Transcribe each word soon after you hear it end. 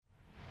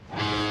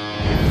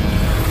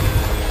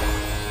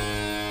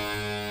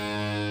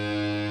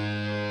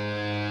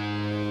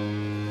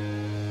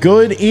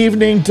Good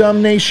evening,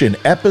 Dumb Nation,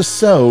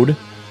 episode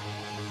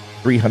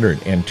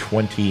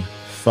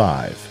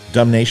 325.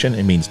 Dumb Nation,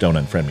 it means don't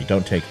unfriend me.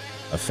 Don't take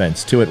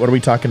offense to it. What are we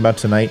talking about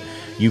tonight?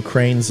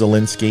 Ukraine,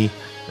 Zelensky,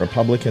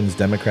 Republicans,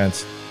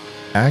 Democrats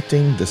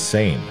acting the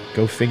same.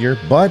 Go figure,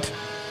 but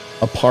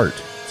apart.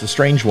 It's a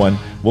strange one.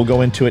 We'll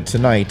go into it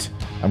tonight.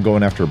 I'm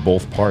going after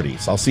both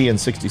parties. I'll see you in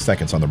 60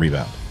 seconds on The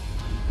Rebound.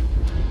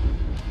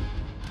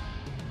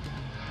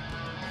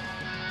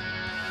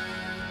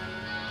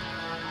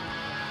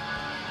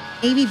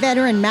 Navy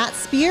veteran Matt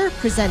Spear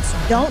presents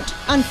Don't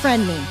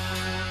Unfriend Me.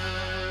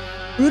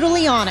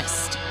 Brutally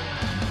honest.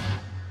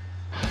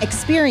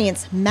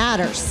 Experience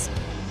matters.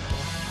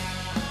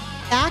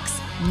 Facts,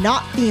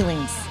 not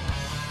feelings.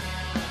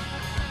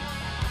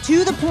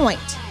 To the point.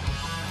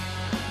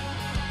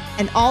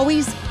 And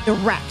always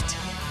direct.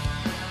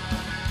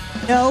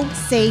 No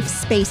safe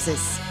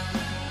spaces.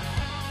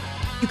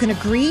 You can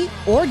agree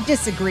or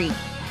disagree.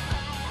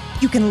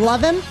 You can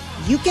love him,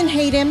 you can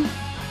hate him.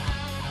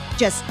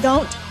 Just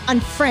don't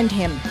unfriend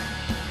him.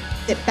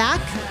 Sit back,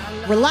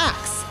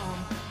 relax.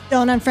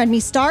 Don't Unfriend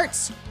Me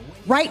starts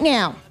right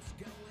now.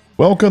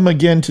 Welcome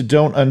again to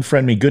Don't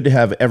Unfriend Me. Good to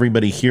have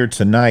everybody here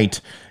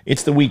tonight.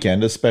 It's the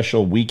weekend, a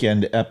special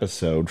weekend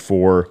episode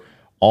for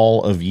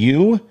all of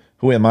you.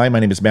 Who am I? My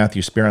name is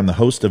Matthew Spear. I'm the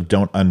host of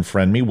Don't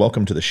Unfriend Me.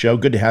 Welcome to the show.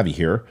 Good to have you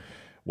here.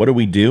 What do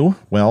we do?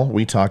 Well,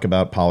 we talk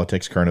about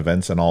politics, current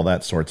events, and all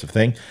that sorts of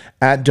thing.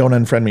 At Don't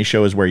Unfriend Me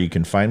Show is where you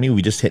can find me.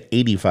 We just hit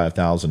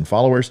 85,000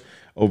 followers,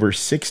 over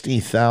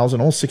 60,000,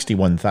 almost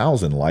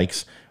 61,000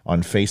 likes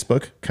on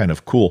Facebook. Kind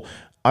of cool.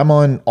 I'm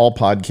on all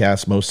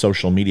podcasts, most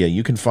social media.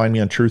 You can find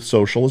me on Truth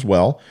Social as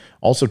well.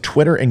 Also,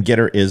 Twitter and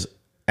Getter is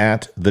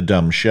at The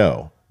Dumb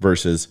Show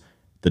versus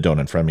The Don't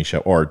Unfriend Me Show,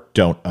 or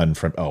Don't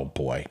Unfriend. Oh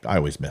boy, I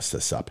always mess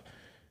this up.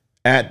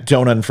 At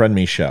Don't Unfriend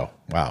Me Show.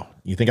 Wow.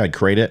 You think I'd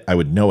create it? I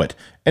would know it.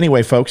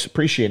 Anyway, folks,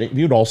 appreciate it. If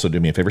you'd also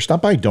do me a favor,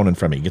 stop by Don't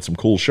Unfriend Me. Get some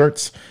cool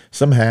shirts,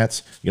 some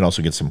hats. You can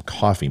also get some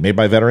coffee made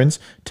by veterans.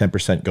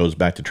 10% goes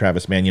back to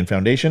Travis Manion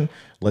Foundation.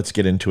 Let's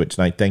get into it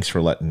tonight. Thanks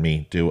for letting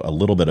me do a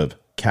little bit of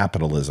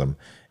capitalism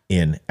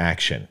in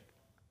action.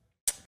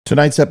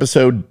 Tonight's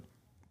episode,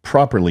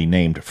 properly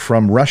named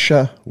From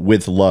Russia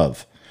with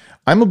Love.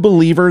 I'm a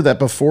believer that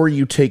before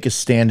you take a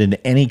stand in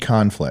any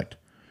conflict,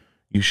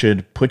 you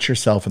should put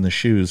yourself in the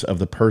shoes of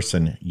the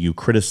person you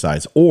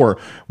criticize. Or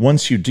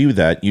once you do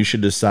that, you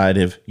should decide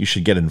if you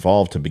should get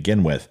involved to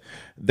begin with.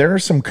 There are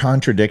some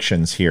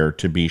contradictions here,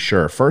 to be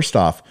sure. First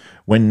off,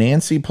 when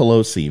Nancy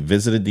Pelosi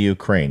visited the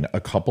Ukraine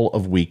a couple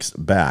of weeks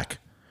back,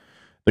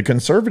 the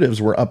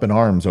conservatives were up in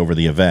arms over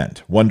the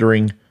event,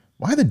 wondering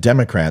why the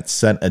Democrats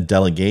sent a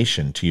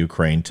delegation to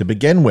Ukraine to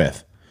begin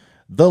with.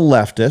 The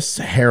leftists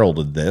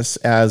heralded this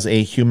as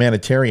a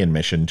humanitarian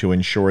mission to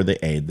ensure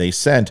the aid they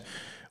sent,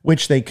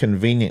 which they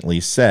conveniently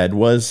said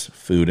was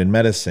food and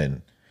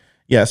medicine.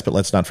 Yes, but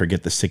let's not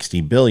forget the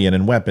 $60 billion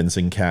in weapons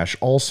and cash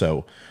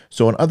also.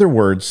 So in other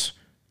words,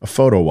 a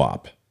photo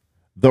op.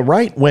 The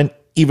right went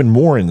even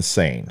more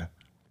insane.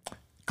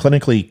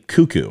 Clinically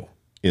cuckoo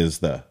is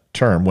the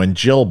term when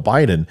Jill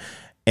Biden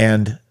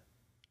and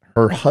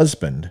her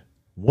husband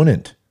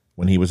wouldn't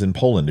when he was in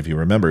Poland. If you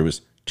remember, it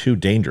was too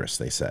dangerous,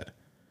 they said.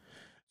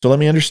 So let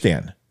me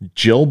understand.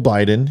 Jill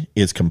Biden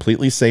is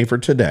completely safer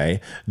today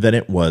than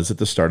it was at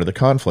the start of the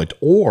conflict.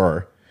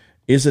 Or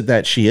is it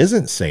that she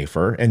isn't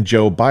safer and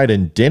Joe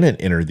Biden didn't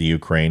enter the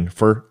Ukraine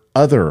for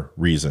other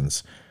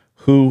reasons?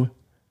 Who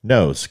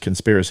knows?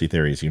 Conspiracy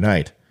theories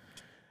unite.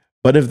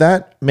 But if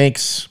that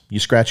makes you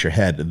scratch your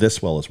head,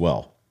 this will as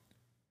well.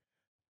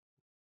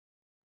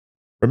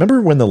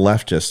 Remember when the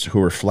leftists who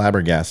were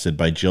flabbergasted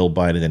by Jill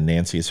Biden and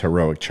Nancy's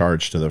heroic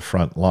charge to the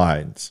front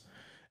lines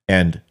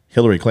and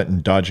Hillary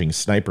Clinton dodging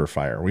sniper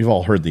fire? We've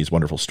all heard these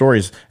wonderful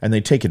stories, and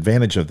they take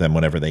advantage of them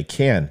whenever they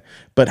can.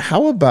 But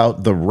how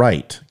about the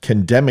right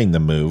condemning the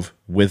move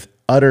with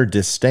utter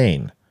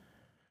disdain?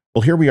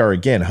 Well, here we are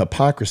again,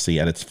 hypocrisy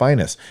at its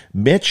finest.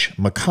 Mitch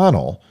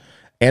McConnell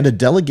and a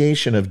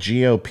delegation of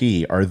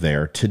GOP are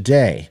there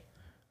today.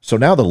 So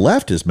now the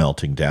left is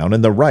melting down,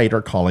 and the right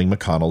are calling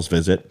McConnell's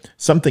visit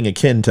something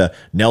akin to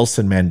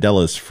Nelson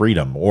Mandela's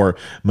freedom or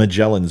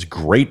Magellan's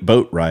great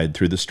boat ride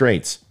through the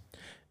Straits.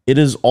 It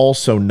is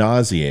also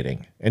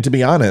nauseating. And to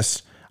be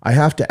honest, I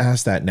have to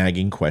ask that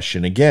nagging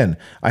question again.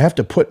 I have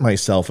to put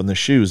myself in the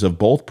shoes of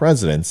both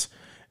presidents,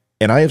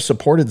 and I have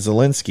supported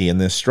Zelensky in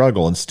this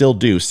struggle and still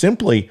do,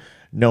 simply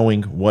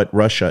knowing what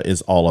Russia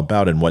is all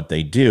about and what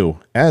they do,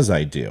 as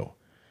I do.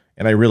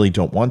 And I really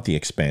don't want the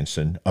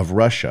expansion of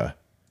Russia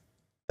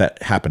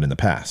that happened in the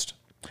past.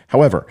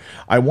 However,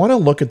 I want to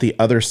look at the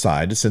other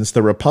side, since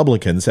the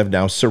Republicans have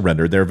now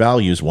surrendered their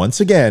values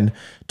once again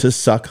to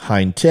suck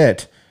hind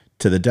tit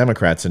to the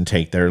Democrats and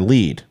take their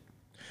lead.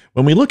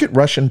 When we look at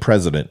Russian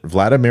President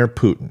Vladimir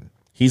Putin,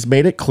 he's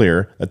made it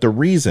clear that the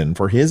reason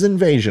for his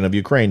invasion of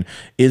Ukraine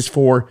is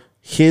for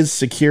his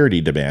security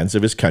demands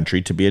of his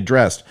country to be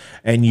addressed,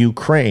 and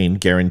Ukraine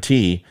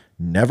guarantee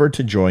never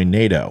to join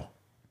NATO,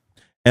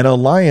 an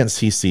alliance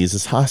he sees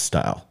as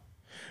hostile.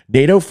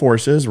 NATO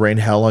forces rain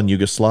hell on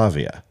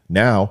Yugoslavia.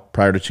 Now,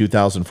 prior to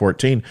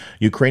 2014,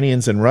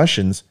 Ukrainians and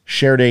Russians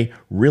shared a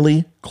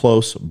really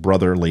close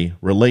brotherly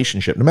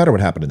relationship, no matter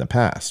what happened in the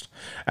past.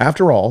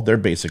 After all, they're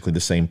basically the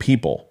same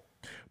people.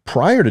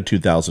 Prior to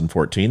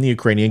 2014, the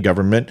Ukrainian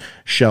government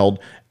shelled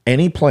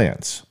any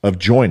plans of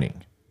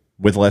joining,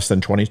 with less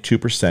than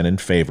 22% in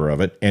favor of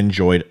it,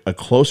 enjoyed a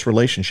close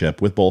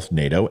relationship with both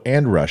NATO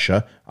and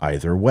Russia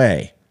either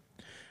way.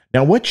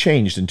 Now, what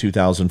changed in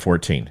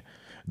 2014?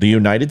 The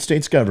United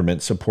States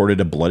government supported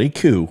a bloody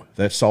coup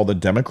that saw the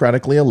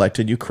democratically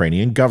elected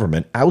Ukrainian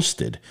government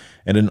ousted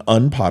and an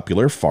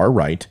unpopular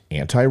far-right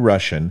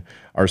anti-Russian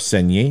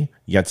Arseniy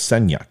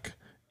Yatsenyuk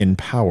in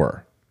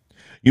power.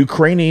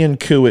 Ukrainian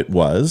coup it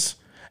was,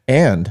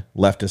 and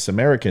leftist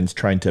Americans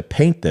trying to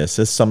paint this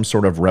as some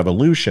sort of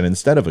revolution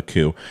instead of a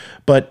coup,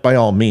 but by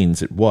all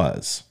means it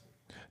was.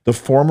 The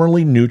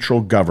formerly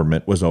neutral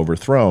government was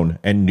overthrown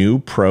and new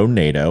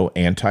pro-NATO,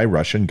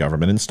 anti-Russian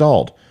government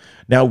installed.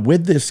 Now,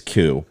 with this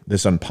coup,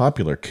 this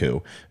unpopular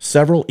coup,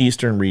 several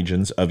eastern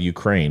regions of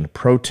Ukraine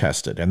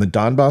protested, and the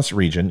Donbas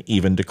region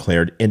even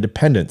declared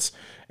independence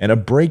and a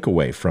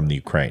breakaway from the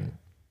Ukraine.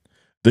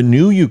 The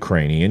new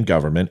Ukrainian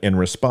government, in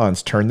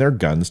response, turned their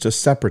guns to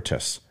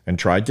separatists and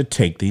tried to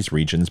take these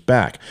regions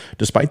back.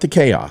 Despite the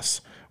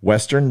chaos,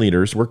 Western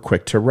leaders were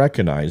quick to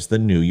recognize the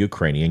new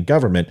Ukrainian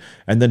government,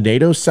 and the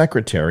NATO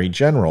Secretary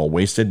General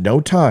wasted no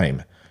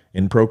time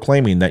in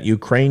proclaiming that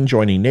Ukraine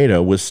joining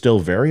NATO was still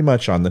very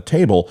much on the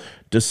table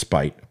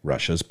despite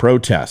Russia's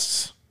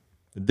protests.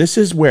 This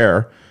is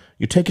where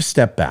you take a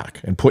step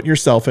back and put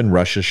yourself in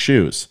Russia's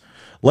shoes.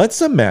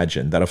 Let's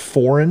imagine that a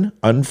foreign,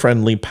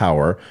 unfriendly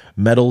power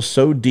meddles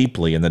so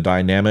deeply in the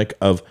dynamic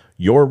of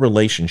your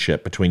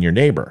relationship between your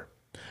neighbor.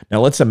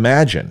 Now let's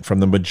imagine from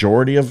the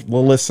majority of the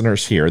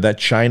listeners here that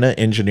China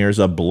engineers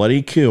a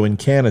bloody coup in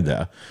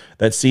Canada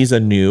that sees a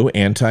new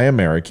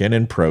anti-American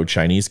and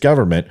pro-Chinese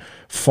government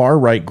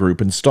far-right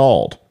group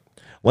installed.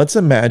 Let's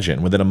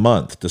imagine within a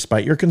month,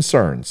 despite your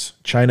concerns,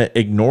 China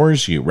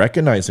ignores you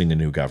recognizing the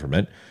new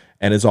government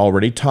and is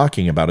already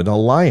talking about an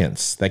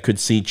alliance that could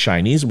see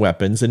Chinese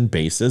weapons and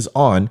bases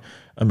on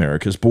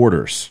America's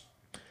borders.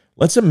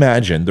 Let's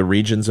imagine the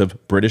regions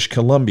of British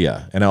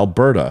Columbia and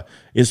Alberta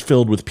is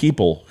filled with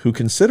people who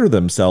consider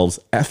themselves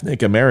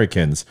ethnic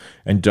Americans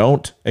and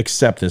don't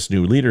accept this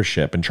new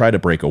leadership and try to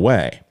break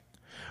away.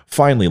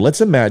 Finally,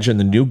 let's imagine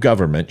the new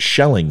government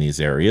shelling these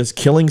areas,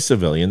 killing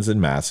civilians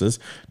in masses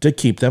to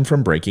keep them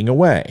from breaking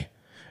away.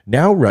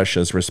 Now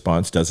Russia's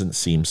response doesn't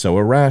seem so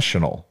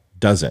irrational,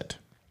 does it?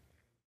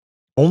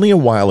 Only a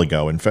while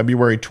ago, in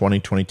February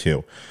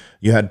 2022,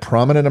 you had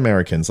prominent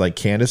Americans like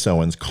Candace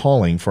Owens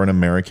calling for an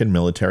American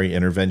military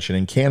intervention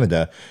in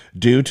Canada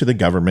due to the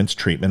government's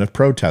treatment of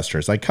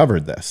protesters. I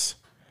covered this.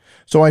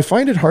 So I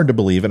find it hard to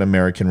believe an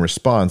American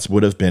response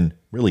would have been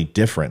really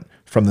different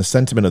from the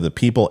sentiment of the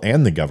people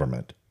and the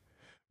government.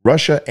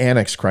 Russia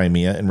annexed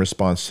Crimea in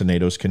response to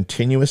NATO's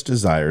continuous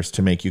desires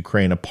to make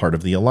Ukraine a part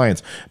of the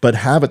alliance, but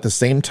have at the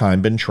same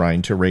time been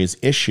trying to raise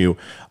issue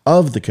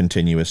of the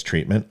continuous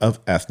treatment of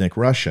ethnic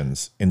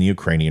Russians in the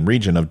Ukrainian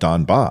region of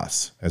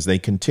Donbas as they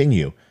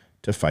continue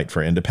to fight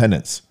for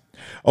independence.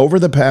 Over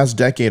the past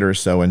decade or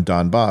so in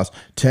Donbas,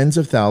 tens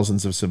of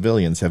thousands of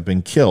civilians have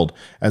been killed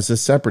as the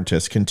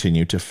separatists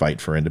continue to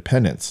fight for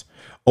independence.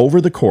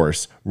 Over the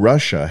course,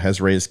 Russia has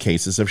raised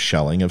cases of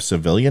shelling of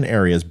civilian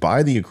areas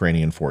by the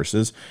Ukrainian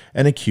forces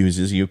and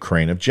accuses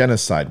Ukraine of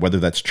genocide. Whether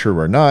that's true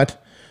or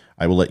not,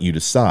 I will let you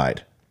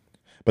decide.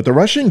 But the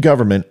Russian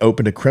government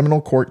opened a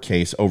criminal court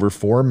case over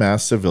 4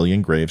 mass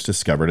civilian graves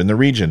discovered in the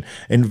region,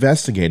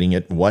 investigating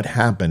it what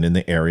happened in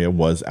the area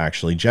was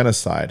actually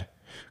genocide.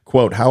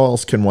 Quote, how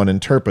else can one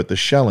interpret the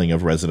shelling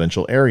of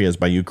residential areas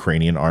by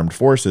Ukrainian armed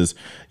forces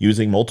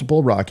using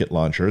multiple rocket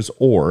launchers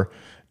or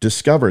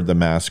discovered the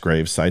mass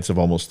grave sites of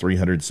almost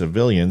 300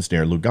 civilians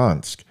near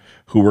Lugansk,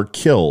 who were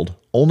killed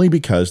only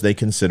because they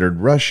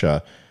considered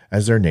Russia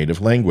as their native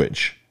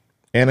language.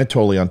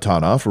 Anatoly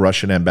Antonov,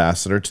 Russian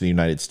ambassador to the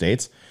United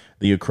States,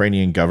 the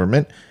Ukrainian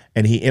government,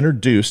 and he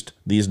introduced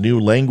these new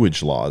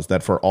language laws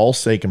that for all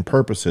sake and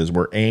purposes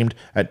were aimed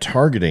at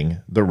targeting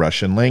the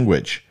Russian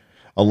language,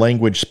 a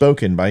language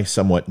spoken by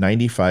somewhat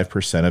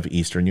 95% of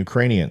Eastern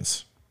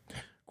Ukrainians.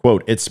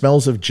 Quote, it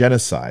smells of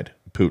genocide,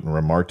 Putin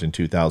remarked in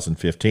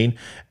 2015.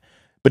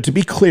 But to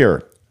be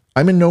clear,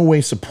 I'm in no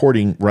way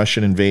supporting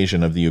Russian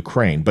invasion of the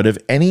Ukraine, but if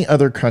any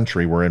other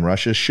country were in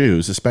Russia's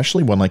shoes,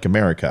 especially one like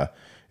America,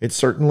 it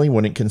certainly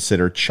wouldn't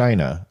consider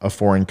China, a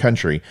foreign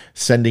country,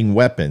 sending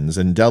weapons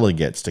and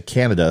delegates to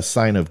Canada a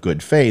sign of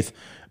good faith,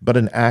 but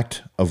an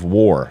act of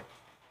war.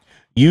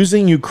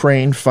 Using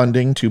Ukraine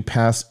funding to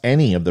pass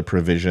any of the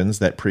provisions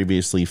that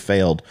previously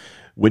failed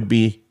would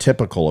be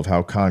typical of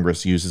how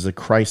Congress uses a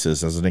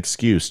crisis as an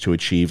excuse to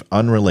achieve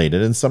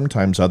unrelated and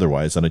sometimes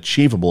otherwise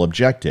unachievable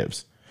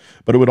objectives.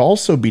 But it would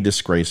also be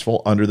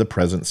disgraceful under the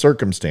present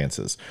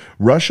circumstances.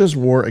 Russia's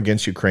war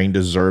against Ukraine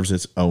deserves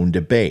its own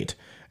debate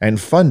and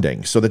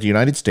funding so that the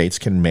United States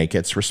can make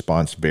its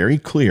response very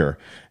clear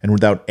and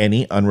without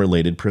any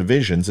unrelated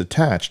provisions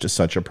attached to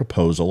such a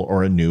proposal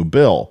or a new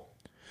bill.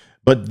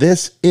 But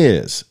this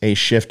is a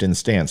shift in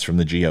stance from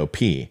the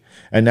GOP.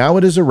 And now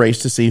it is a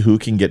race to see who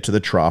can get to the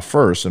trough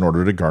first in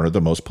order to garner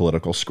the most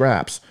political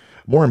scraps.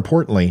 More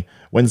importantly,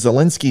 when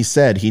Zelensky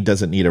said he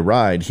doesn't need a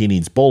ride, he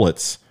needs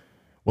bullets,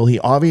 well, he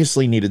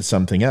obviously needed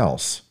something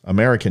else,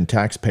 American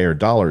taxpayer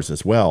dollars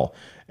as well.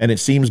 And it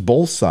seems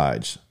both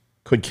sides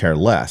could care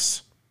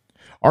less.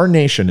 Our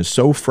nation is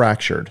so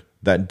fractured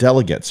that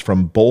delegates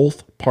from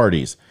both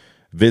parties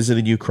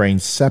visited Ukraine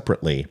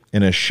separately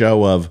in a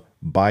show of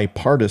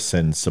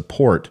bipartisan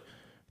support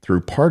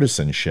through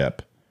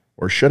partisanship,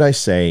 or should I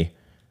say,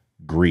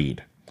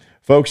 greed.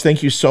 Folks,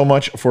 thank you so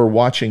much for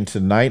watching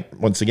tonight.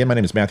 Once again, my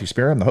name is Matthew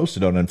Spera. I'm the host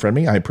of Don't Unfriend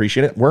Me. I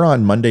appreciate it. We're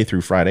on Monday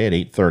through Friday at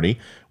 8:30.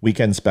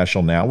 Weekend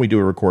special now. We do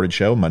a recorded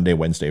show Monday,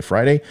 Wednesday,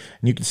 Friday.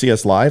 And you can see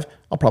us live.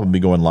 I'll probably be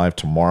going live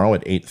tomorrow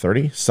at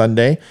 8:30.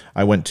 Sunday,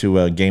 I went to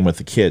a game with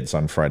the kids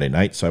on Friday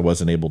night, so I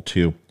wasn't able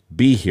to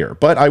be here.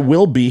 But I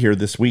will be here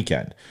this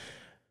weekend.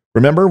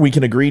 Remember, we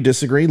can agree,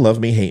 disagree, love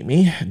me, hate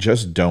me.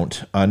 Just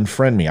don't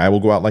unfriend me. I will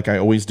go out like I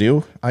always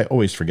do. I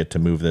always forget to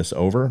move this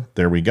over.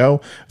 There we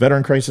go.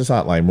 Veteran Crisis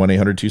Hotline,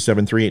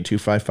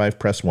 1-800-273-8255.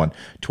 Press 1.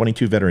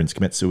 22 veterans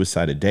commit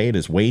suicide a day. It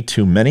is way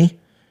too many.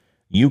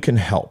 You can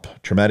help.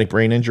 Traumatic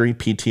brain injury,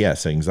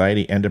 PTS,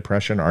 anxiety, and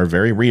depression are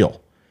very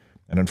real.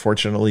 And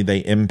unfortunately,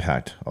 they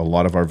impact a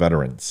lot of our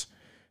veterans.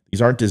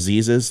 These aren't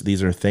diseases.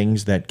 These are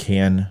things that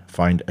can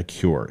find a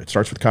cure. It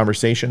starts with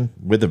conversation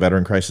with the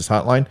Veteran Crisis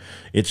Hotline.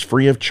 It's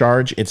free of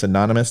charge. It's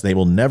anonymous. They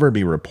will never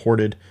be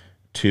reported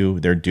to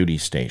their duty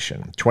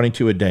station.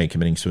 22 a day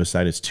committing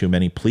suicide is too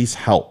many. Please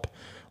help.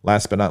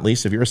 Last but not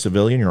least, if you're a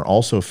civilian, you're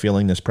also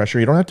feeling this pressure.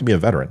 You don't have to be a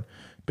veteran.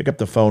 Pick up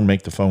the phone,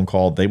 make the phone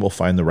call. They will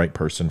find the right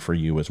person for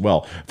you as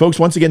well. Folks,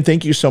 once again,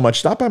 thank you so much.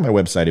 Stop by my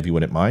website if you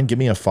wouldn't mind. Give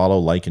me a follow,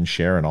 like, and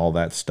share, and all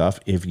that stuff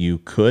if you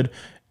could.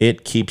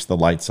 It keeps the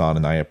lights on,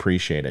 and I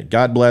appreciate it.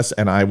 God bless,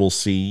 and I will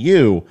see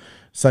you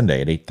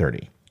Sunday at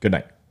 8:30. Good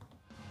night.